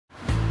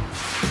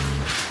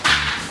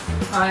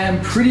I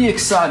am pretty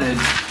excited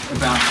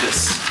about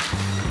this.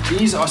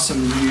 These are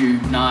some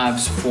new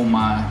knives for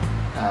my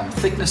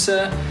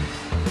thicknesser.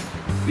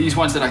 These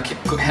ones that I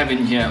have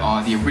in here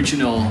are the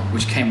original,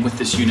 which came with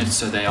this unit,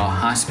 so they are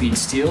high-speed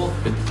steel,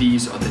 but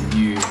these are the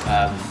new,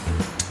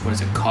 what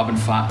is it, carbon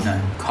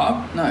fiber?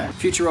 No,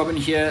 Future Robin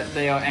here,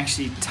 they are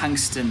actually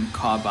tungsten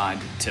carbide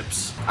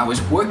tips. I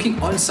was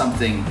working on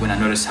something when I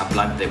noticed how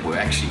blunt they were.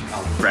 Actually,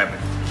 I'll grab it.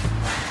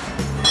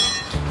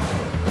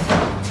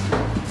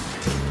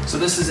 So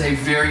this is a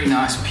very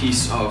nice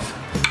piece of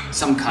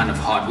some kind of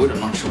hardwood, I'm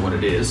not sure what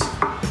it is.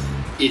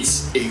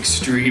 It's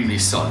extremely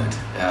solid.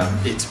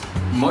 It's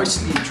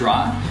mostly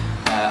dry.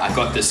 I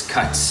got this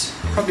cut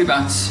probably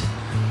about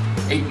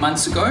 8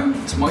 months ago.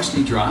 It's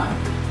mostly dry.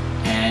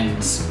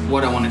 And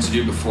what I wanted to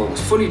do before it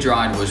was fully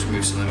dried was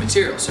remove some of the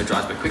material so it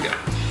dries a bit quicker.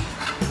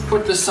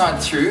 Put this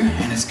side through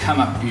and it's come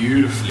up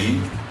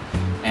beautifully.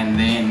 And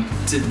then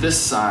did this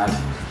side,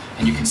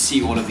 and you can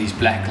see all of these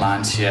black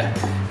lines here.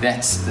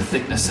 That's the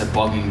thicknesser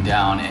bogging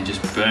down and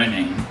just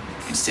burning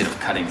instead of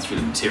cutting through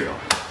the material.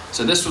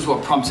 So this was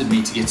what prompted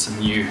me to get some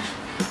new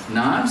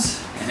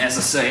knives. And as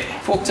I say,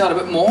 forked out a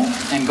bit more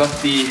and got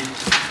the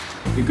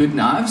good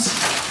knives.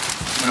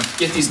 I'm gonna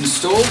get these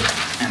installed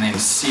and then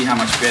see how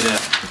much better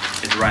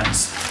it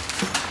runs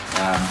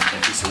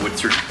that piece of wood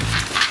through.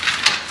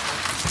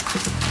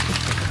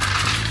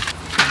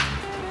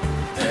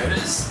 There it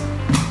is.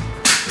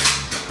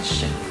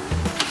 Shit.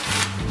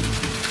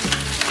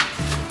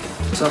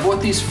 So I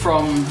bought these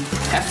from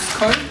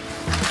Halfco,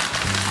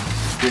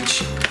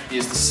 which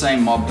is the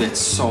same mob that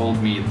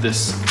sold me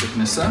this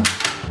thicknesser.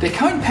 They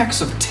come in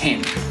packs of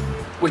 10,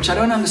 which I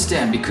don't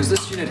understand because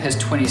this unit has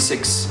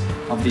 26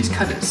 of these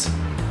cutters.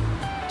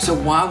 So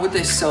why would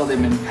they sell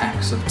them in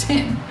packs of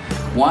 10?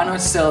 Why not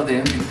sell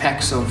them in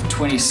packs of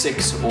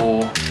 26,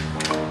 or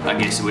I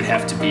guess it would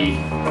have to be,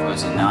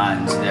 those are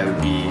 9s, that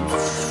would be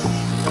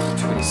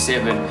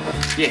 27.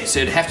 Yeah,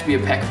 so it'd have to be a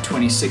pack of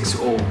 26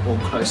 or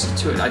closer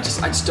to it. I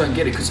just don't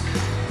get it, because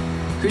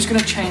who's gonna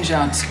change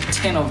out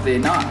 10 of their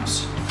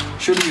knives?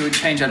 Surely you would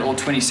change out all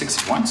 26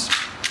 at once.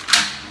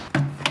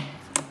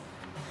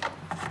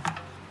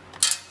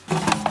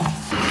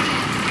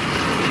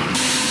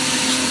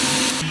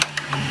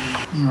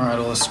 Alright,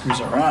 all the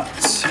screws are right.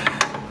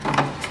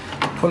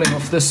 Pulling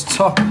off this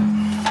top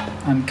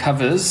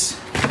uncovers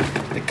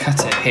the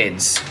cutter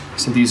heads.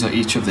 So these are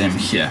each of them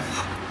here.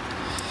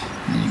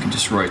 And then you can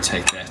just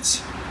rotate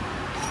that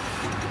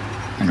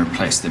and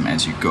replace them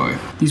as you go.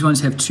 These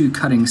ones have 2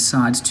 cutting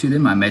sides to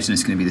them. I imagine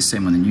it's going to be the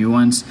same on the new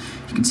ones.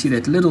 You can see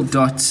that little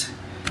dot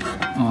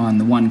on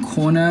the one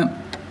corner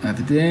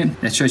over there.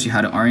 That shows you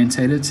how to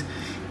orientate it.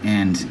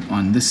 And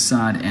on this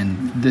side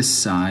and this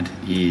side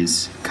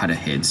is cutter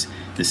heads.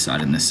 This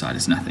side and this side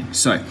is nothing.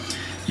 So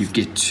you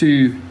get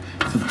 2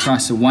 for the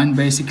price of 1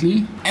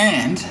 basically.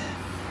 And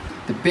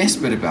the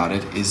best bit about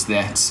it is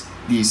that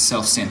these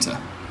self-center.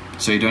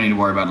 So you don't need to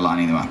worry about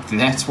lining them up.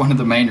 That's one of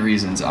the main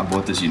reasons I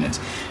bought this unit.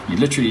 You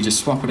literally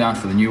just swap it out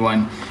for the new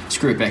one,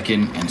 screw it back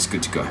in, and it's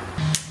good to go.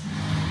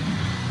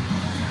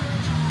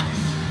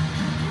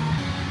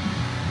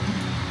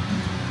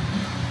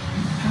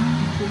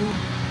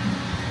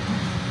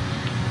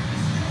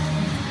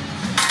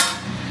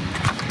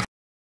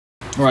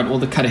 Alright, all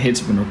the cutter heads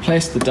have been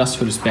replaced, the dust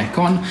hood is back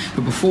on,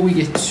 but before we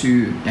get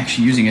to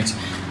actually using it,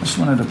 I just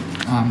wanted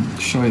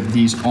to show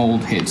these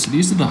old heads. So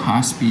these are the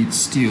high-speed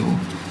steel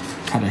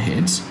cutter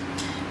heads,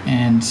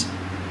 and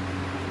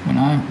when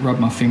I rub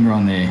my finger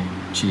on there,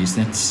 geez,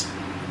 it's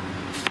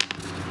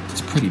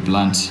pretty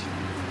blunt.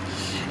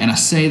 And I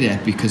say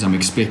that because I'm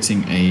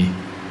expecting a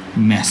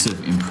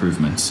massive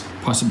improvement,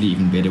 possibly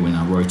even better when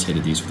I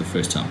rotated these for the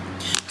first time.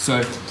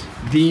 So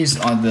these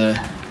are the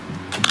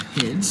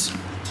heads.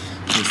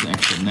 Here's the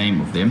actual name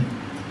of them.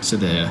 So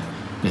they're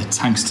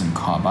tungsten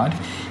carbide,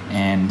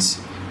 and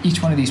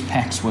each one of these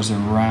packs was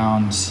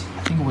around,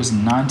 I think it was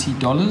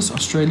 $90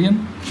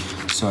 Australian.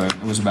 So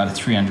it was about a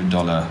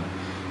 $300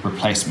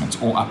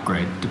 replacement or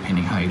upgrade,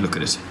 depending how you look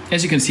at it.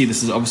 As you can see,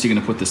 this is obviously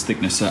going to put this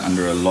thicknesser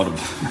under a lot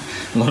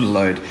of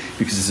load,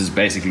 because this is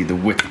basically the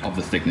width of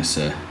the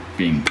thicknesser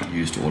being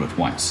used all at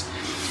once.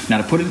 Now,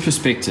 to put it in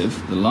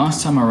perspective, the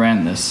last time I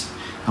ran this,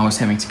 I was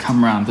having to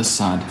come around this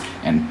side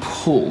and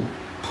pull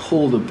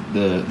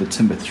the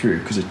timber through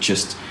because it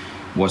just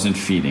wasn't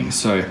feeding.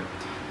 So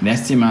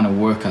that's the amount of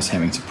work I was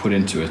having to put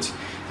into it.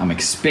 I'm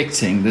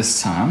expecting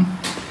this time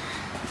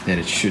that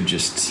it should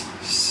just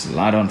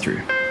slide on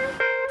through.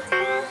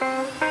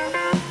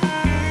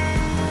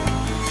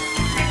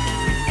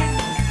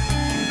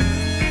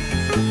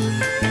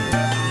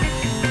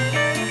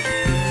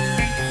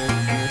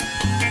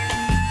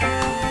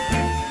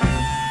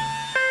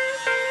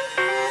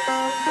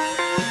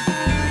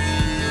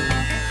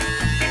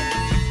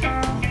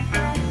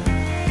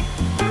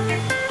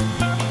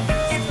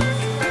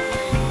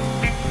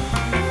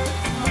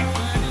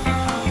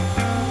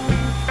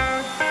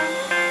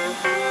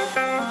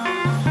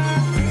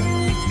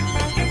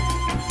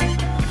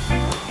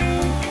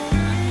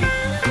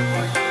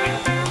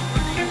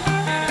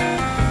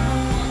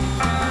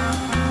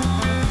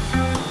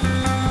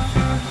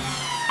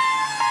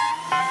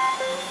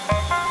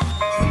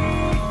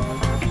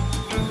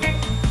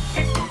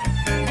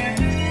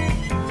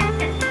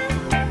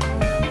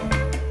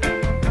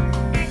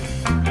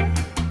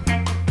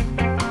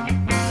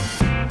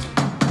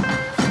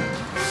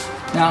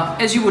 Now,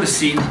 as you would have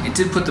seen, it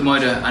did put the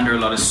motor under a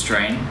lot of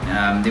strain.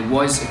 There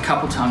was a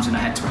couple times when I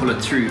had to pull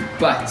it through,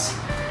 but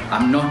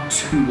I'm not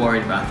too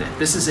worried about that.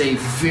 This is a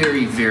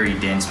very, very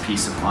dense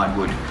piece of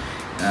hardwood.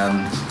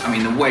 I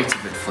mean, the weight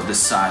of it for this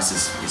size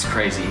is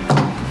crazy.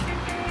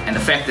 And the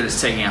fact that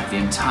it's taking up the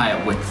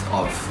entire width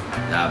of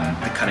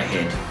the cutter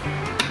head.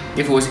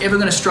 If it was ever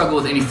going to struggle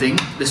with anything,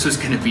 this was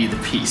going to be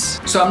the piece.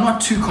 So I'm not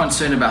too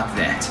concerned about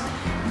that.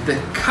 The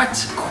cut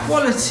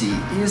quality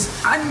is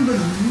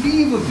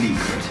unbelievably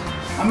good.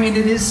 I mean,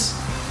 it is,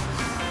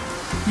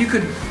 you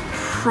could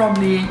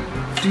probably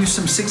do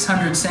some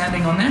 600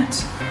 sanding on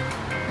that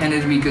and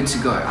it'd be good to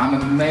go. I'm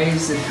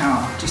amazed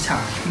at just how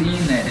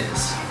clean that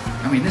is.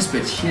 I mean, this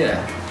bit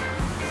here,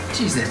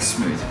 geez, that's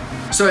smooth.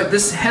 So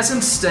this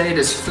hasn't stayed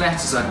as flat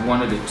as I'd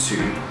wanted it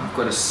to. I've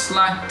got a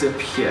slight dip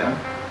here,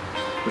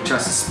 which I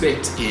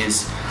suspect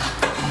is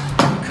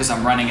because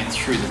I'm running it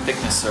through the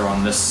thicknesser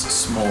on this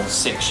small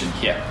section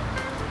here.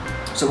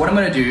 So what I'm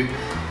going to do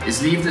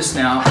is leave this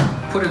now,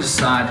 put it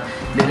aside,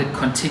 let it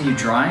continue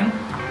drying.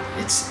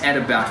 It's at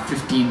about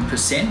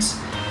 15%,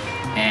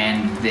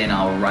 and then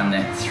I'll run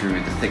that through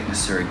the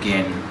thicknesser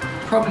again,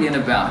 probably in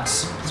about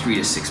 3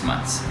 to 6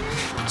 months.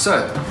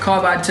 So,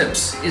 carbide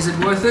tips, is it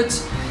worth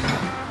it?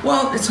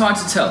 Well, it's hard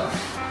to tell.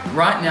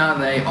 Right now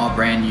they are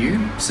brand new,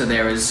 so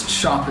they're as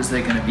sharp as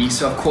they're going to be,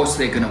 so of course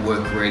they're going to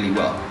work really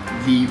well.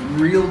 The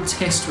real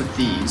test with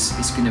these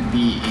is going to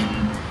be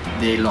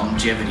in their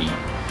longevity.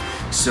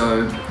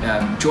 So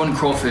Jordan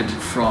Crawford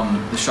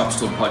from the Shop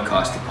Stall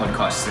podcast, the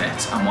podcast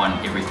that I'm on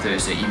every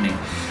Thursday evening,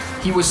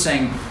 he was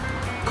saying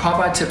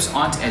carbide tips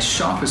aren't as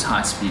sharp as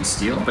high-speed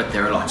steel, but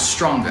they're a lot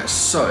stronger.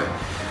 So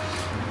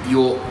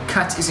your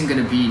cut isn't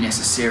going to be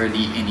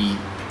necessarily any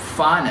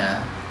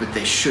finer, but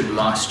they should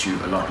last you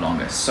a lot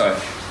longer. So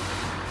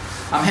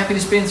I'm happy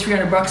to spend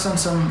 300 bucks on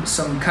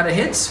some cutter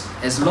heads,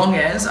 as long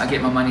as I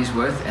get my money's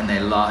worth and they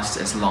last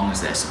as long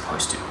as they're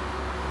supposed to.